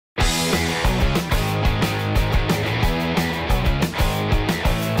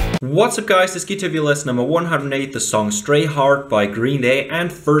What's up guys, this is Guitar VLS number 108, the song Stray Heart by Green Day,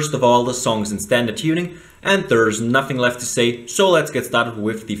 and first of all the song's in standard tuning, and there's nothing left to say, so let's get started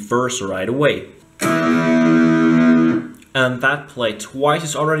with the verse right away. And that play twice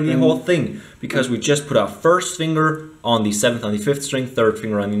is already the whole thing, because we just put our first finger on the 7th on the 5th string, third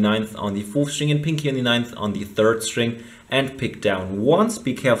finger on the 9th on the 4th string, and pinky on the 9th on the 3rd string, and pick down once.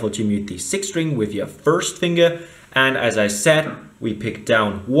 Be careful to mute the 6th string with your first finger, and as I said, we pick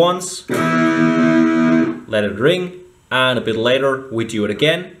down once, let it ring, and a bit later we do it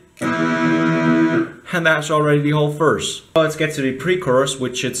again, and that's already the whole verse. Well, let's get to the pre-chorus,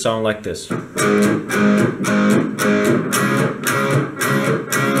 which should sound like this.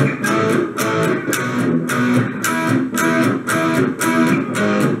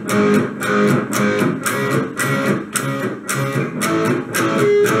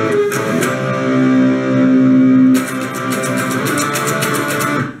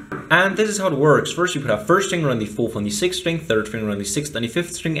 And this is how it works. First we put our first finger on the 4th on the 6th string, third finger on the 6th on the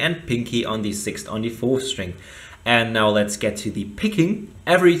 5th string, and pinky on the 6th on the 4th string. And now let's get to the picking.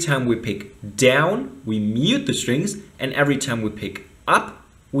 Every time we pick down, we mute the strings, and every time we pick up,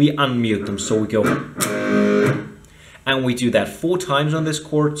 we unmute them. So we go, and we do that 4 times on this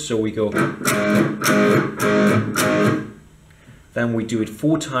chord, so we go, then we do it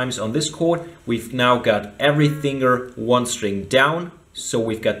 4 times on this chord. We've now got every finger 1 string down. So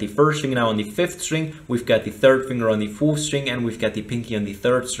we've got the first finger now on the 5th string, we've got the 3rd finger on the 4th string, and we've got the pinky on the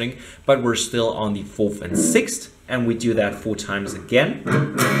 3rd string, but we're still on the 4th and 6th, and we do that 4 times again.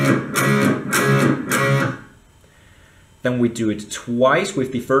 Then we do it twice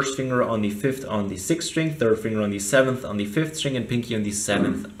with the first finger on the 5th on the 6th string, 3rd finger on the 7th on the 5th string, and pinky on the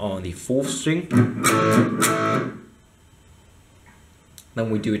 7th on the 4th string. Then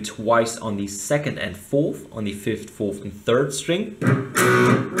we do it twice on the 2nd and 4th, on the 5th, 4th, and 3rd string.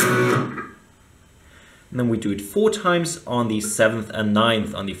 And then we do it 4 times on the 7th and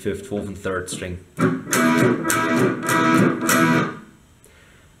 9th, on the 5th, 4th, and 3rd string.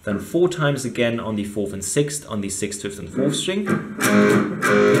 Then 4 times again on the 4th and 6th, on the 6th, 5th, and 4th string.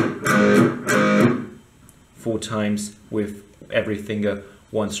 4 times with every finger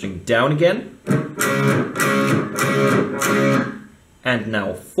 1 string down again. And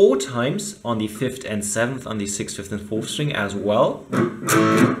now 4 times on the 5th and 7th, on the 6th, 5th, and 4th string as well.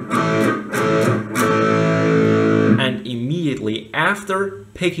 And immediately after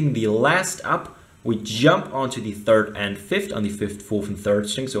picking the last up, we jump onto the 3rd and 5th, on the 5th, 4th, and 3rd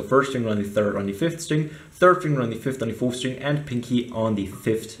string. So first finger on the 3rd on the 5th string, 3rd finger on the 5th on the 4th string, and pinky on the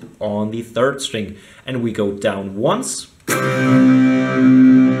 5th on the 3rd string. And we go down once.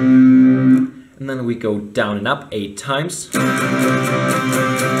 And then we go down and up 8 times.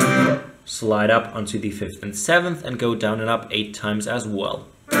 Slide up onto the 5th and 7th and go down and up 8 times as well.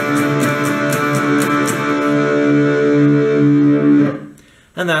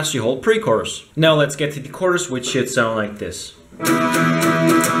 And that's the whole pre-chorus. Now let's get to the chorus, which should sound like this.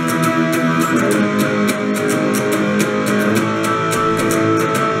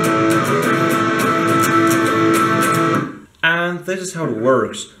 And this is how it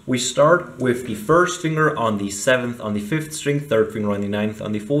works. We start with the first finger on the 7th on the 5th string, 3rd finger on the 9th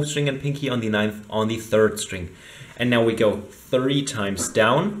on the 4th string, and pinky on the 9th on the 3rd string. And now we go 3 times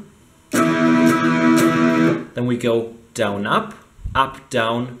down. Then we go down, up,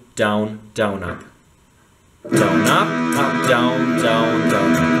 down, down, down, up. Down, up, down, down,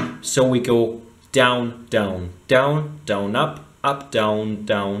 down, up. So we go down, down, down, down, up, down,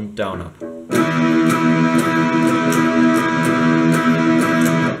 down, down, up.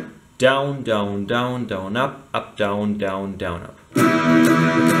 Down, down, down, down, up, down, down, down, up.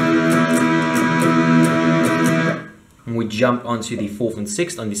 And we jump onto the 4th and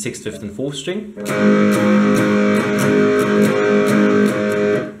 6th, on the 6th, 5th, and 4th string.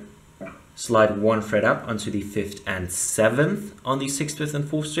 Slide 1 fret up onto the 5th and 7th, on the 6th, 5th, and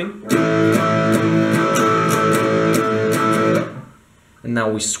 4th string. And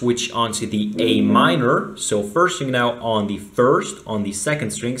now we switch onto the A minor. So first finger now on the 1st on the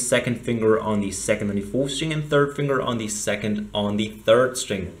 2nd string, 2nd finger on the 2nd on the 4th string, and 3rd finger on the 2nd on the 3rd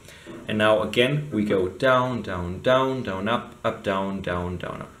string. And now again we go down, down, down, down, up, down, down,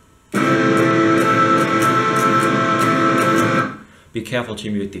 down, up. Be careful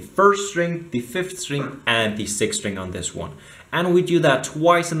to mute the 1st string, the 5th string, and the 6th string on this one. And we do that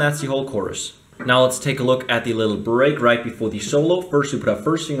twice, and that's the whole chorus. Now let's take a look at the little break right before the solo. First we put our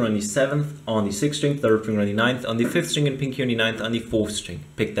first finger on the 7th, on the 6th string, 3rd finger on the 9th, on the 5th string, and pinky on the 9th on the 4th string.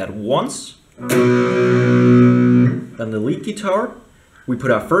 Pick that once. Then the lead guitar. We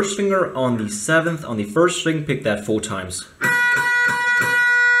put our first finger on the 7th, on the 1st string, pick that 4 times.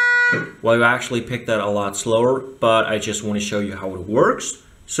 Well, you actually pick that a lot slower, but I just want to show you how it works.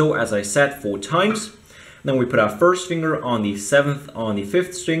 So as I said, 4 times. Then we put our first finger on the 7th on the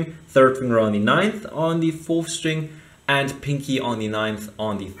 5th string, third finger on the 9th on the 4th string, and pinky on the 9th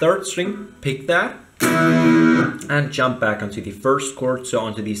on the 3rd string. Pick that and jump back onto the first chord, so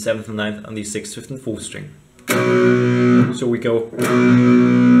onto the 7th and 9th on the 6th, 5th and 4th string. So we go,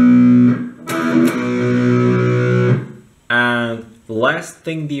 and the last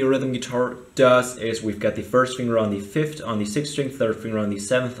thing the rhythm guitar does is we've got the first finger on the 5th on the 6th string, third finger on the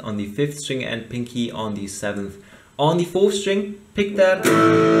 7th on the 5th string, and pinky on the 7th on the 4th string. Pick that,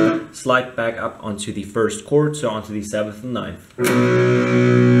 slide back up onto the first chord, so onto the 7th and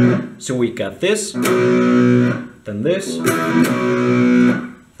 9th. So we got this, then this,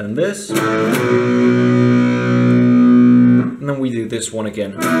 then this, and then we do this one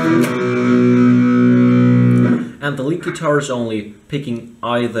again. And the lead guitar is only picking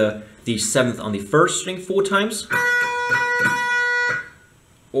either the 7th on the 1st string 4 times,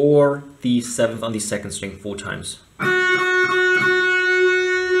 or the 7th on the 2nd string 4 times.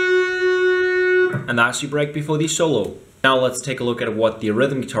 And that's your break before the solo. Now let's take a look at what the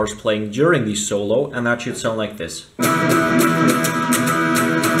rhythm guitar is playing during the solo, and that should sound like this.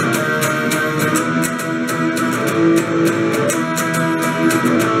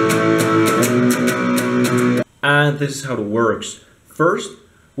 And this is how it works. First,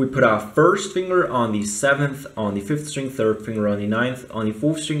 we put our first finger on the 7th on the 5th string, third finger on the 9th on the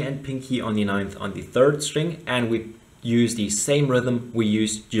 4th string, and pinky on the 9th on the 3rd string, and we use the same rhythm we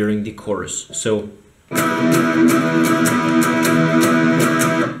used during the chorus. So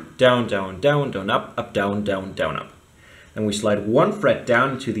down, down, down, down, up, up, down, down, down, up. And we slide 1 fret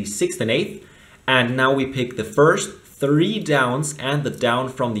down to the 6th and 8th, and now we pick the first 3 downs and the down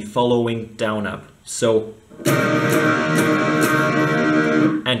from the following down up. So,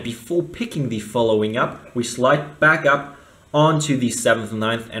 and before picking the following up, we slide back up onto the 7th and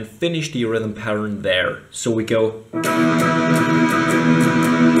 9th and finish the rhythm pattern there. So we go,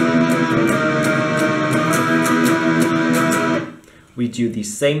 we do the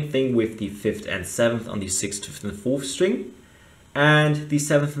same thing with the 5th and 7th on the 6th, 5th and 4th string, and the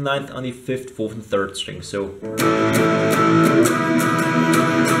 7th and 9th on the 5th, 4th and 3rd string. So,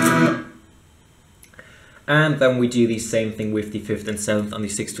 and then we do the same thing with the 5th and 7th on the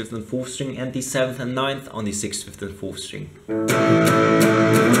 6th, 5th and 4th string, and the 7th and 9th on the 6th, 5th and 4th string.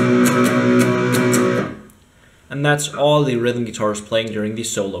 And that's all the rhythm guitar is playing during the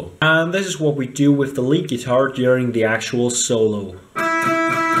solo. And this is what we do with the lead guitar during the actual solo.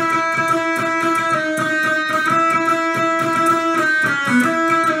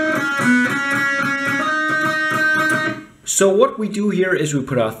 So what we do here is we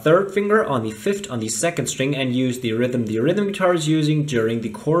put our third finger on the 5th on the 2nd string and use the rhythm guitar is using during the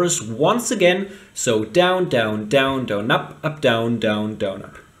chorus once again. So down, down, down, down, up, down, down, down,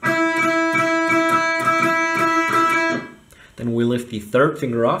 up. Then we lift the third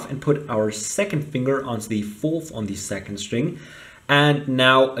finger off and put our second finger onto the 4th on the 2nd string. And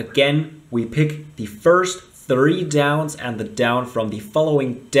now again, we pick the first 3 downs and the down from the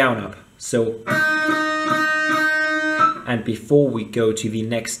following down up. So, and before we go to the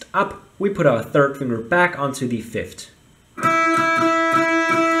next up, we put our third finger back onto the 5th.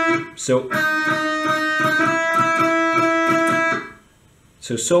 So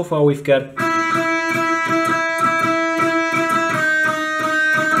far we've got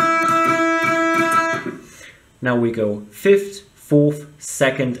now we go 5th, 4th,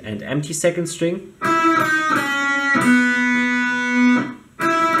 2nd and empty 2nd string.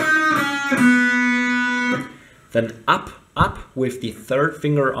 Then up with the third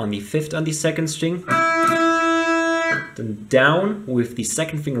finger on the 5th on the 2nd string. Then down with the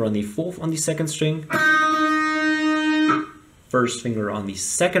second finger on the 4th on the 2nd string. First finger on the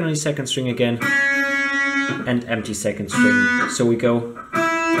 2nd on the 2nd string again. And empty 2nd string. So we go.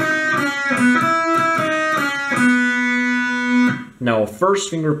 Now first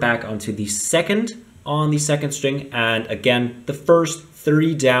finger back onto the 2nd on the 2nd string, and again the first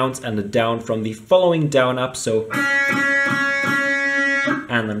 3 downs and a down from the following down up. So,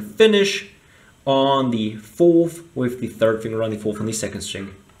 and then finish on the 4th with the third finger on the 4th on the 2nd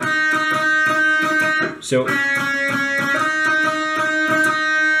string. So,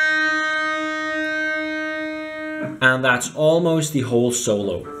 and that's almost the whole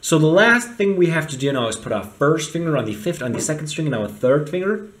solo. So the last thing we have to do now is put our first finger on the 5th on the 2nd string and our third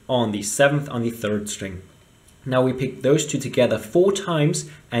finger on the 7th on the 3rd string. Now we pick those two together 4 times,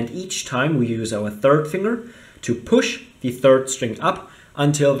 and each time we use our third finger to push the 3rd string up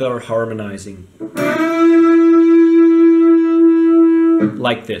until they're harmonizing.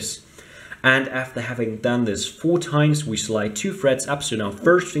 Like this. And after having done this 4 times, we slide 2 frets up. So now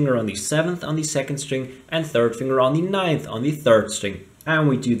first finger on the 7th on the 2nd string and third finger on the 9th on the 3rd string. And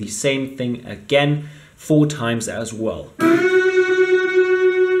we do the same thing again 4 times as well.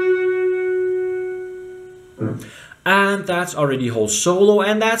 And that's already the whole solo,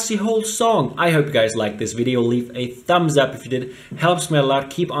 and that's the whole song. I hope you guys liked this video. Leave a thumbs up if you did. Helps me a lot.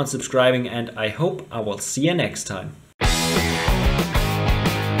 Keep on subscribing, and I hope I will see you next time.